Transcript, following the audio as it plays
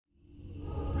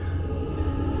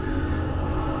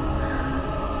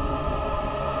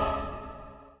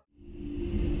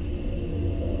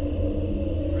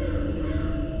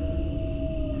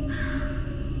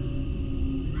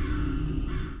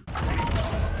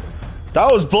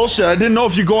That was bullshit. I didn't know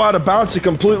if you go out of bounds, it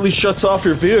completely shuts off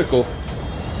your vehicle.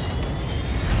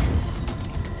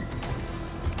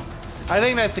 I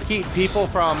think that's to keep people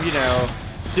from, you know,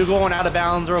 do going out of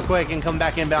bounds real quick and come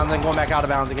back in bounds and going back out of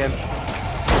bounds again.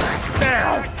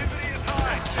 Damn!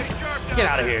 Get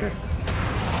out of here.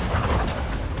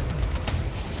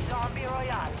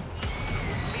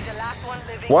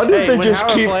 Why did they just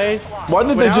keep? Why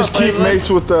did they just keep mates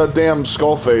with the damn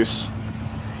skull face?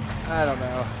 I don't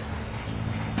know.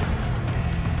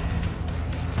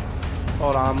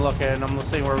 Hold on, I'm looking. I'm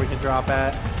seeing where we can drop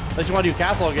at. Unless you want to do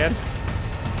castle again.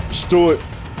 Just do it.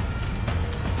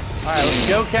 Alright, let's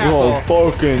go castle. Yo,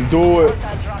 fucking do it.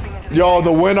 Yo,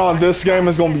 the win on this game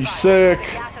is gonna be sick.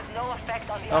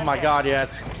 Oh my god,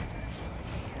 yes.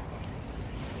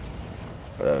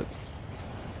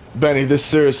 Benny, this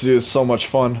seriously is so much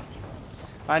fun.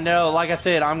 I know, like I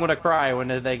said, I'm gonna cry when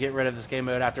they get rid of this game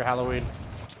mode after Halloween.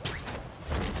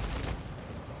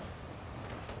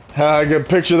 I can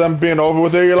picture them being over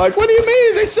with it. You're like, what do you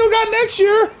mean? They still got next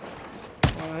year.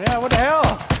 Yeah, what the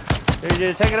hell?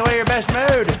 You're taking away your best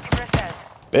mode.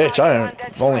 Bitch, I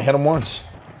only hit him once.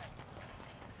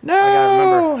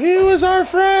 No, he was our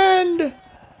friend.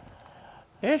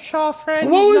 It's our friend.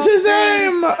 What was his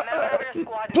name?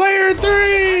 Player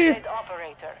 3.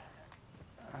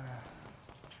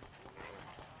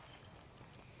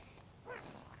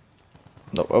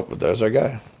 Nope. Oh, there's our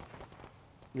guy.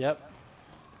 Yep.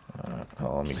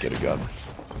 Oh, let me get a gun.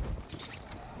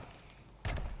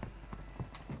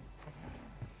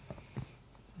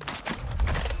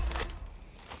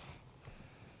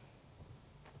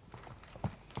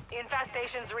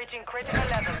 Infestation's reaching critical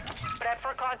levels. Prep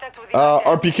for contact with the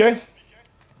RPK?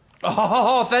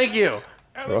 Oh, thank you.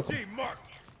 LMG marked.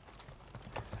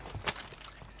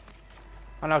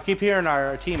 I know, I keep hearing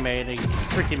our teammate, he's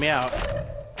freaking me out.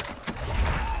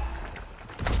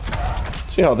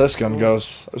 See how this gun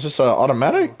goes. Is this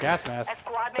automatic? Gas mask.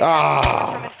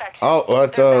 Ah. Oh,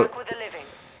 that's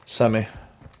semi.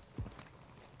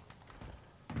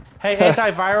 Hey,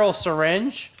 antiviral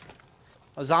syringe.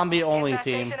 A zombie only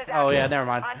team. Oh yeah, never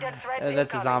mind.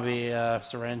 That's a zombie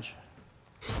syringe.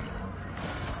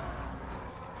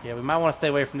 Yeah, we might want to stay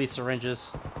away from these syringes.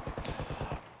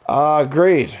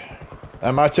 Agreed.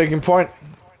 Am I taking point?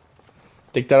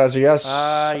 Take that as a yes?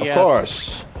 Yes. Of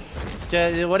course.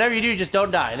 Whatever you do, just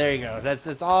don't die. There you go.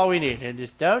 That's all we need. And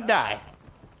just don't die.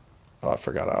 Oh, I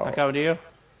forgot how. I'm coming to you?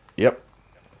 Yep.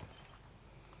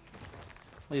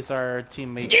 At least our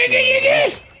teammates. You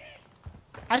did!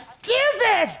 I killed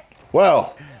it!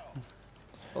 Well,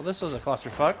 this was a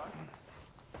clusterfuck.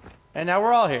 And now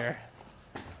we're all here.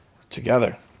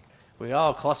 Together. We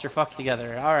all clusterfuck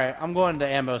together. Alright, I'm going to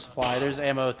ammo supply. There's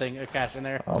ammo thing, a cache in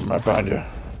there. I'm right behind you.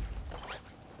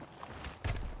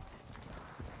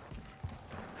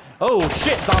 Oh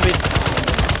shit, zombies!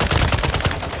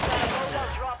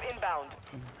 Drop inbound.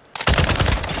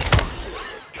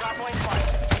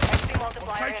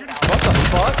 What the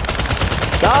fuck?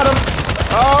 Got him!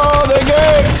 Oh, they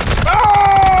gave!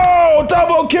 Oh!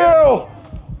 Double kill!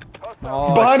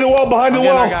 Oh, Behind the wall, behind the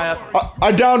wall!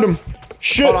 I downed him.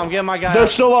 Shit! Hold on, I'm getting my guy. They're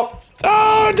still up.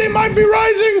 Oh, they might be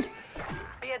rising!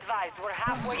 Be advised, we're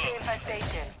halfway to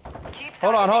infestation.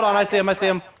 Hold on, I see him, I see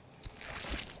him.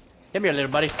 Come here,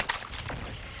 little buddy. Is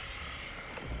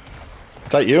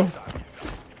that you?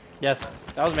 Yes,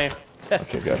 that was me.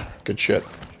 Okay, good. Good shit.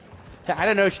 I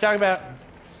don't know what you're talking about.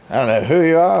 I don't know who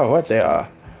you are or what they are.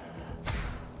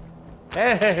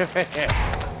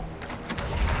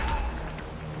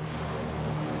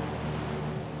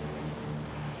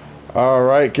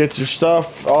 Alright, get your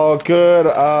stuff all good.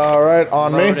 Alright,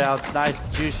 on me. Loadout, nice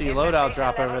juicy loadout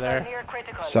drop over there.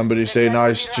 Somebody say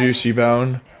nice juicy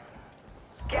bone.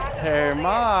 Hey,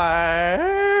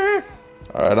 my.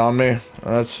 Alright, on me.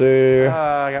 Let's see.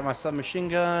 I got my submachine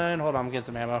gun. Hold on, I'm getting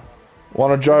some ammo.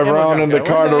 Want to drive around in the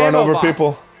car to run over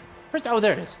people? Where's that? Oh,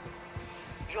 there it is.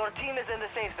 Your team is in the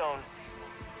safe zone.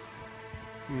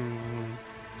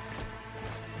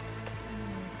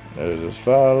 Just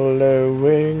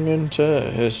following into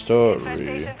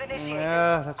history.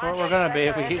 Yeah, that's what we're gonna be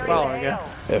if we keep following you.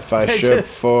 If I strip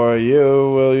for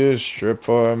you, will you strip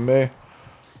for me?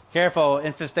 Careful,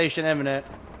 infestation imminent.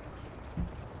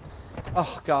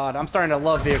 Oh god, I'm starting to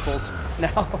love vehicles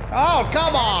now. Oh,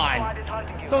 come on!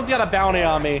 Someone's got a bounty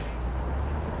on me.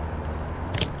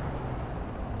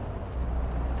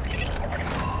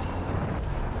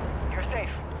 You're safe.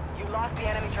 You lost the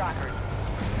enemy trackers.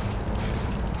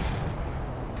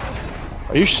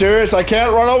 Are you serious? I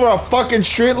can't run over a fucking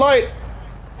street light?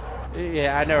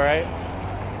 Yeah, I know, right?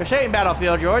 This ain't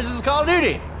Battlefield, George. This is Call of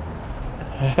Duty.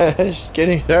 It's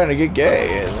starting to get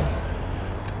gay.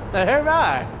 Here am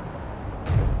I.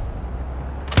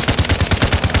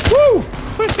 Woo!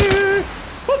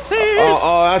 Whoopsies!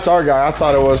 Oh, that's our guy. I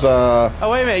thought it was Oh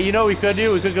wait a minute. You know what we could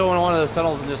do? We could go in one of those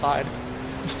tunnels and just hide.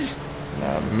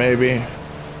 maybe.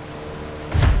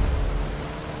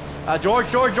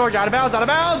 George, out of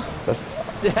bounds, That's...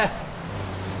 Yeah.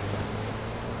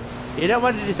 You don't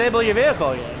want to disable your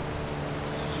vehicle yet.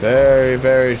 Very,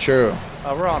 very true.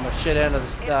 Oh, we're on the shit end of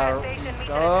this.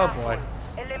 Oh boy.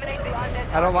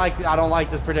 I don't like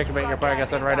this predicament you're putting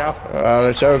us in right now.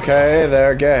 It's okay.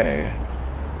 They're gay.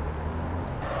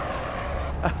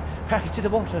 Back into the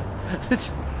water.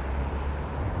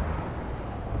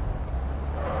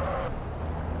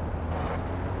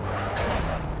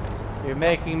 You're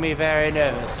making me very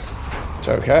nervous. It's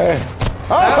okay.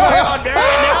 Oh my god,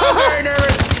 I'm very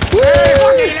nervous! Very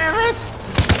fucking nervous!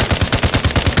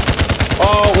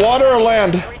 Water or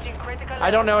land? I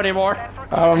don't know anymore.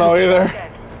 I don't know either.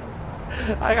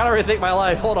 I gotta rethink my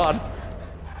life, hold on.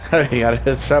 You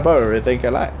gotta step over, rethink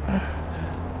your life.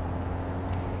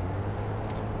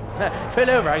 Pull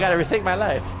over, I gotta rethink my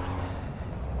life.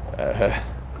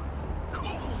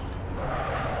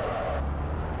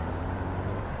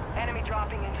 Enemy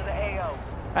dropping into the AO.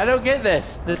 I don't get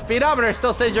this. The speedometer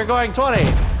still says you're going 20.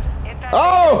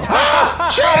 Oh!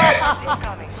 Shit!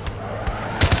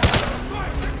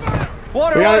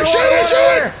 Water, We gotta water, shoot it,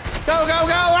 shoot it! Go, go,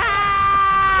 go!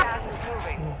 Ah!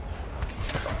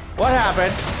 What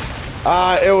happened?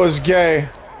 It was gay.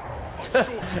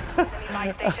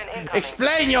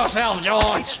 Explain yourself,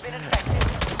 George!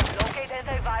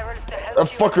 The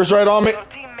fucker's right on me.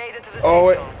 Oh,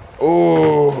 wait.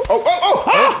 Oh. Oh, oh, oh!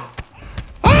 Ah!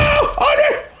 Oh!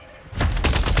 Under!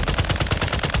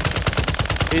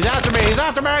 He's after me, he's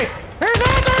after me! He's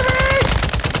after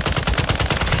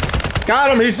me!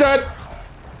 Got him, he said.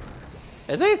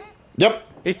 Is he? Yep.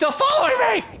 He's still following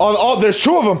me! Oh, there's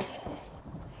two of them.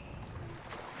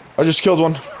 I just killed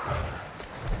one.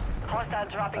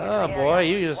 Oh boy,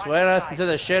 you just went us into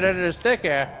the shit under the stick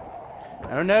here.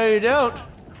 Oh no, you don't.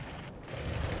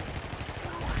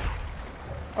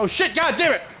 Oh shit, god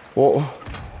damn it! Whoa.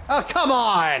 Oh, come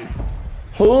on!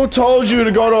 Who told you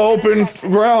to go to open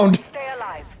ground? Stay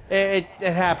alive. It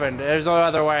happened. There's no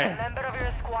other way. A member of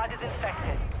your squad is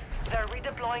infected. They're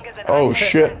redeploying as an Oh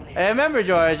shit. Hey, remember,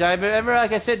 George, I remember,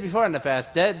 like I said before in the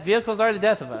past, vehicles are the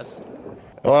death of us.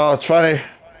 Well, it's funny.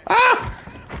 Ah!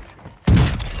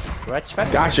 What's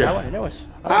funny? Gotcha. I want to know what's funny.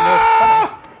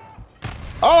 Ah!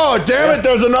 Oh, damn it,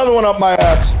 there's another one up my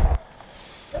ass.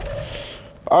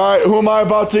 Alright, who am I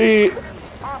about to eat?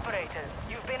 Operators,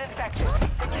 you've been infected.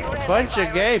 Bunch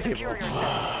of gay people.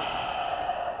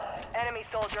 Enemy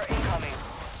soldier incoming.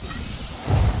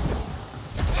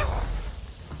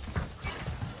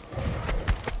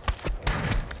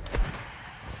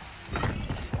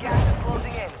 Gas is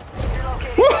closing in.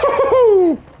 Relocating.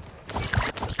 Woohoo!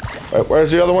 Wait,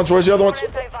 where's the other ones? Where's the other ones?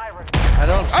 Antivirus. I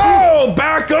don't see Oh,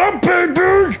 back up,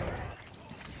 baby!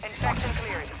 Infection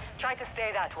cleared. Try to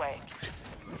stay that way.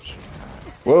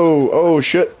 Whoa, oh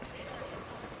shit.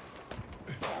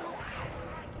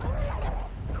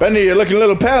 Benny, you're looking a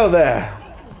little pale there.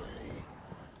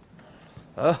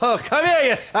 Oh, come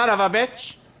here, you son of a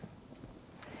bitch!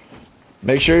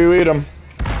 Make sure you eat them.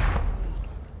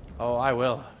 Oh, I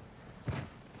will.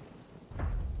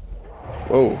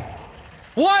 Whoa.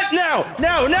 What? No!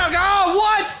 No! No! Oh,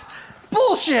 what?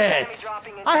 Bullshit!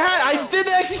 I did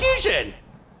the execution!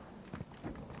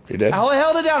 You did? I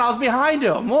held it down, I was behind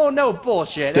him. Oh, no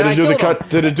bullshit. Did And it I do the killed him. cut?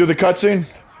 Did it do the cutscene?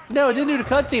 No, it didn't do the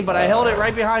cutscene, but I held it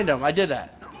right behind him. I did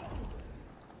that.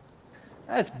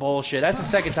 That's bullshit. That's the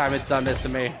second time it's done this to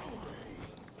me.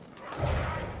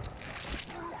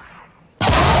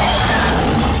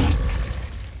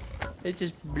 It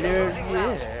just blurred.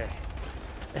 Yeah.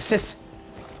 It's just.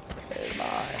 Hey,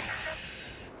 my.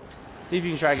 See if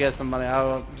you can try to get some money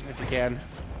out if you can.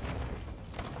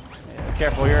 Yeah,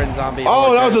 careful, you're in zombie.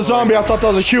 Oh, that was a zombie. I thought that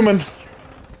was a human.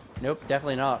 Nope,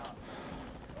 definitely not.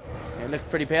 It looked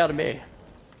pretty pale to me.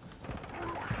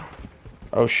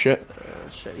 Oh shit.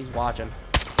 Shit, he's watching.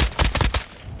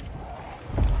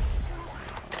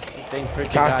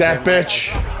 Got that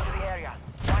bitch.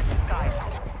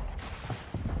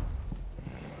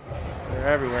 They're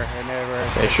everywhere. They're everywhere.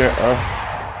 Hey, shit. Oh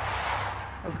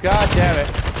god damn it.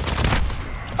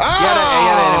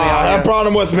 Ah! I brought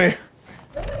him with me.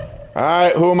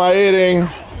 Alright, who am I eating?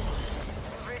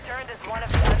 Returned as one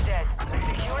of the undead.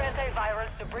 Secure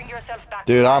antivirus to bring yourself back.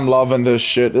 Dude, I'm loving this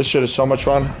shit. This shit is so much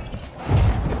fun.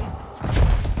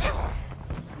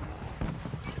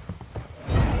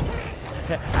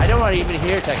 I don't want to even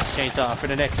hear Texas Chainsaw for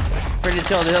the next,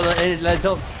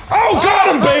 until. Oh, got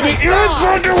him, baby! You're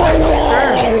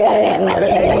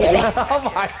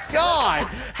Oh my god!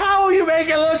 How you make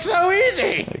it look so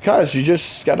easy? Because you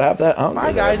just gotta have that hunger.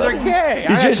 My guys are gay.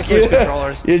 You I just have to switch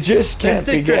controllers. You just can't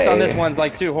The be stick drift gay. on this one's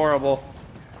like too horrible.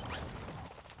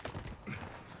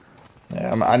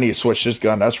 Yeah, I need to switch this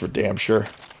gun. That's for damn sure.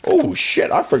 Oh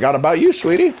shit! I forgot about you,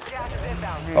 sweetie.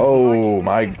 Oh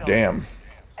my damn.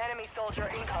 Enemy soldier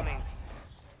incoming.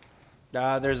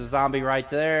 There's a zombie right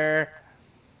there.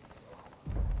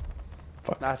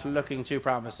 Fuck. Not looking too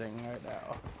promising right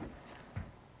now.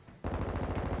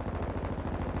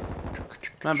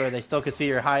 Remember, they still can see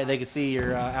your height. They can see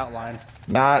your outline.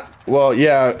 Not well,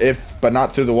 yeah, but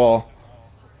not through the wall.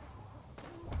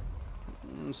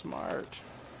 Smart.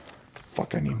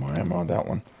 Fuck! I need more ammo on that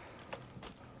one.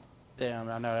 Damn,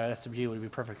 I know that SMG would be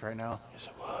perfect right now. Yes,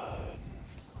 it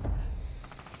would.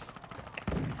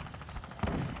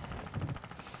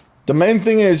 The main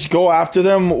thing is go after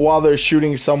them while they're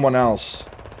shooting someone else.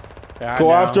 Yeah,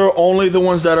 Go after only the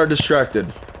ones that are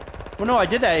distracted. Well, no, I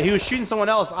did that. He was shooting someone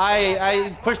else.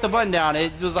 I pushed the button down.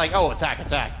 It was like, oh, attack,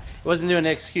 attack. It wasn't doing the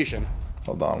execution.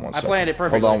 Hold on one second. I planned it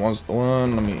perfectly. Hold on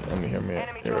one. Let me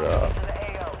hear it out.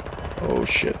 Oh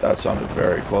shit, that sounded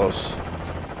very close.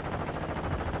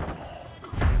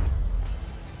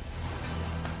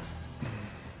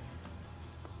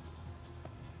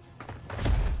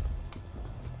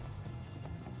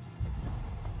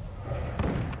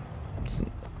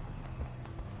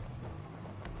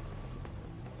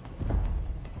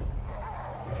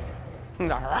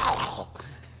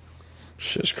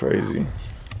 Shit's crazy.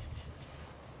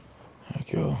 There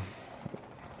you go.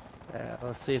 Yeah,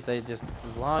 let's see if they just,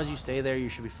 as long as you stay there, you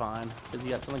should be fine. Because you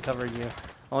got something covering you.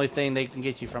 Only thing they can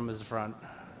get you from is the front.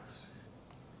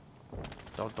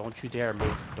 Don't you dare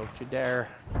move. Don't you dare.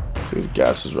 Dude, the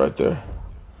gas is right there.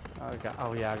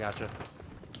 Oh yeah, I got you.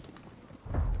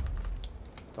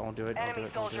 Don't do it. Don't do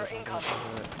it. Don't do it. Don't do it.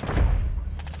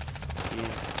 You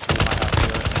might have to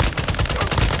do it.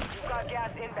 You've got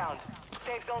gas inbound.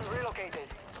 Safe zone relocated.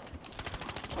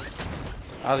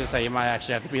 I was gonna say you might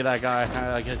actually have to be that guy.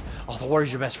 Oh, the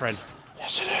warrior's your best friend.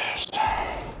 Yes, it is.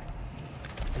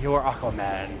 You're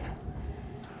Aquaman.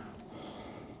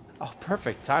 Oh,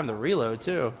 perfect time to reload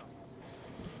too.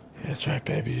 Yeah, that's right,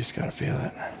 baby. You just gotta feel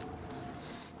it.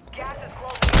 Gas is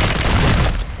close.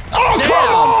 Oh, Damn.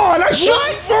 come on! I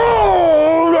shot.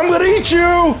 Oh, I'm gonna eat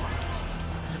you.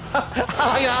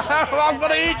 I'm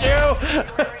gonna eat you.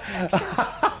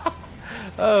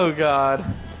 Oh God.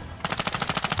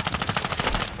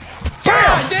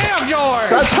 God damn, George!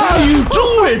 That's how you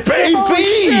do it, baby! Oh,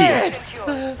 shit.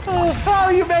 Oh, how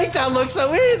you make that look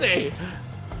so easy?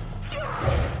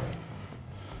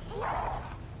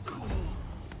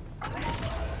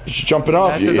 He's jumping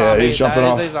off. That's Yeah, he's jumping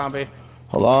off. That is a zombie.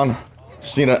 Hold on.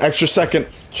 Just need an extra second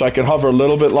so I can hover a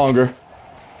little bit longer.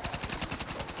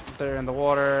 They're in the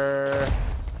water.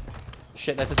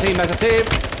 Shit, that's a team. That's a team.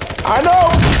 I know!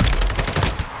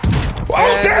 Oh,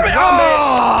 And damn it! zombie.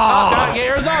 Oh!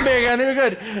 You're a zombie again. You're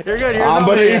good. You're good. You're a I'm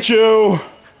zombie gonna again. eat you.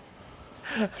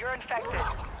 You're infected.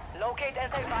 Locate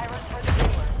antivirus for the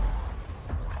killer.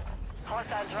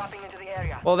 Hostiles dropping into the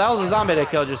area. Well, that was a zombie that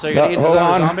killed you, so you're gonna eat Hold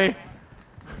another on. zombie?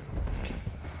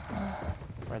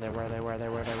 Where are they?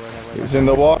 He's in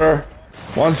the water.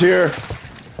 One's here.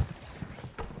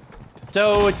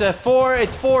 So it's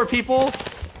four people.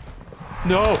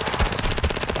 No.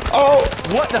 Oh!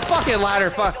 What the fucking ladder?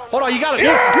 Fuck. Hold on, you gotta.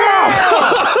 Yeah!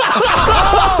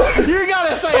 Oh, you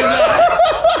gotta save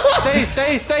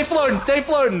that. Stay floating. Stay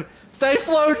floating. Stay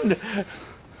floating.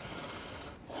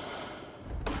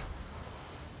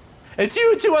 It's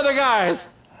you and two other guys.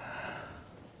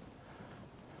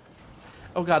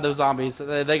 Oh God, those zombies.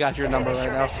 They got your number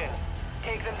right now.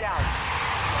 Take them down.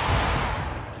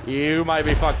 You might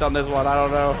be fucked on this one. I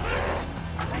don't know.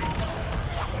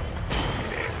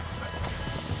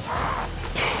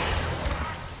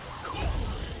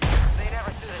 They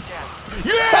never stood a chance.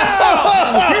 Yeah!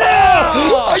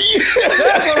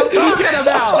 That's what I'm talking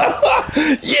about.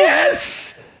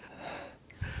 Yes!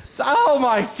 Oh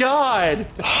my God.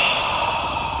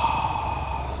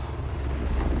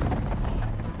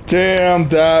 Damn,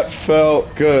 that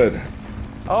felt good.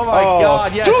 Oh my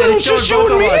God. Yes. Dude, and it was just showed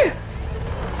both shooting of me? us.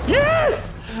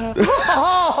 Yes.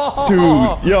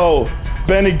 Dude, yo,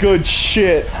 Benny, good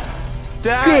shit.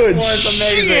 That Good was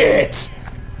amazing. shit.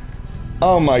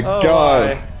 Oh my Oh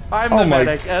God. my. I'm the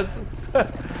medic.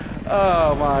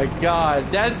 Oh my God.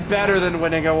 That's better than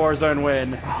winning a Warzone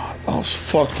win. That was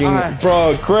fucking,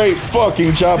 bro, great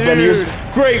fucking job, Dude. Benny.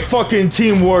 Great fucking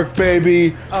teamwork,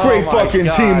 baby. Oh Great my fucking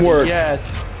God, teamwork.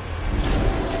 Yes.